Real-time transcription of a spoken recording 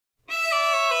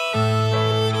Grandma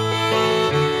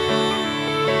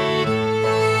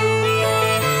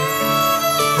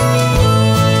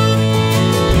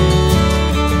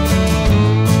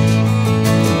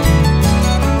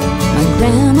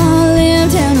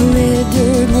lived down a red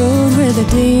dirt road where the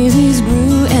daisies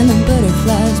grew and the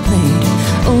butterflies played.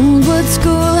 Old wood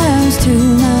schoolhouse 2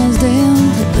 miles down,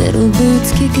 her little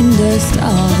boots kicking dust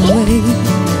all the way.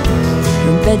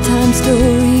 Her bedtime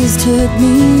stories took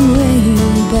me way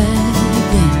back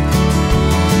then.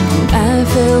 I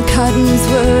felt cotton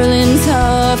swirling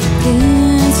soft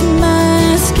against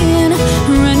my skin,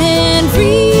 running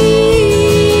free.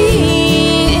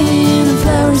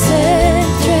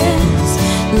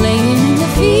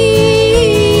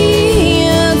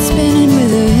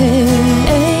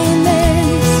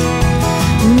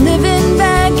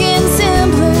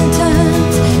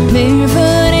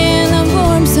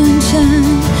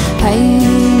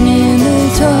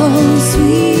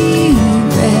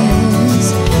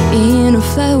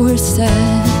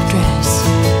 Flower-side dress.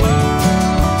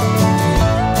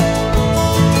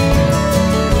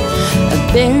 A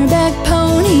bareback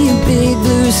pony, a big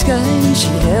blue sky. She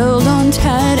held on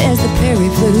tight as the prairie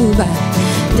flew by.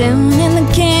 Down in the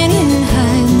canyon,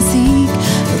 hide and seek.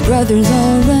 Her brothers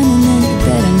all running and you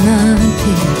better not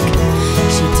peek.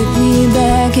 She took me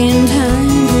back in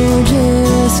time for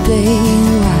just a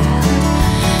while.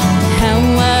 How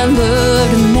I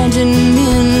loved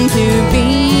imagining to be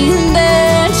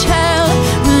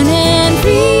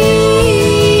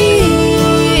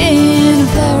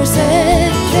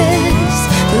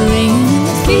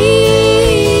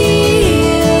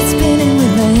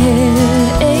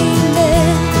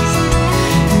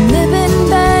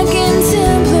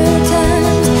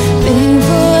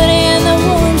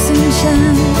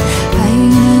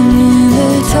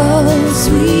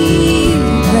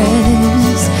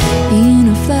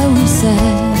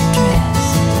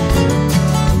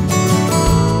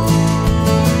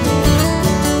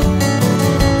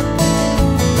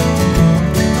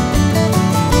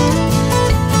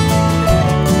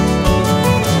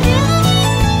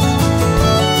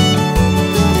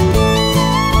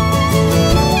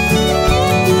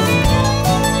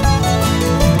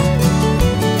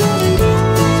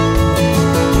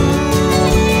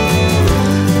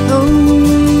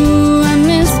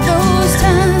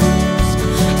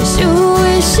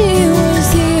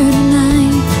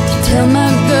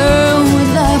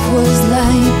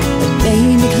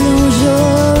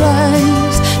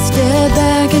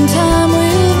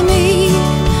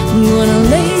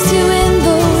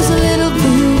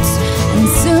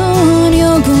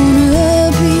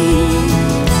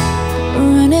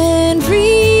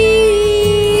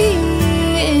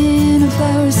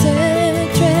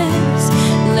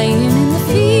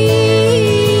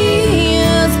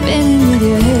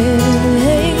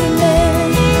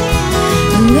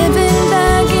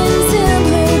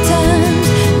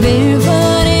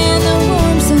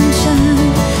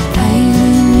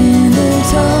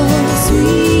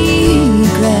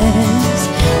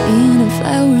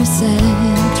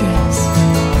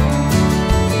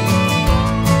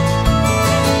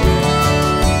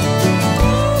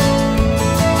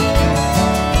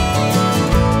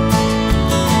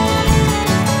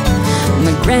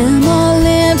Grandma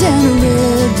lived down a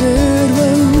red dirt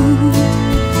road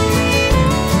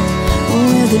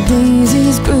where the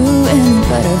daisies grew and the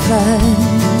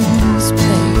butterflies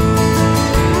played.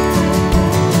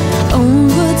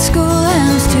 Old wood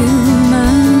schoolhouse 2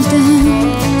 miles down,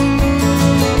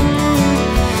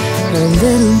 her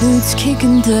little boots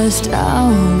kicking dust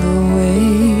all the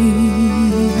way.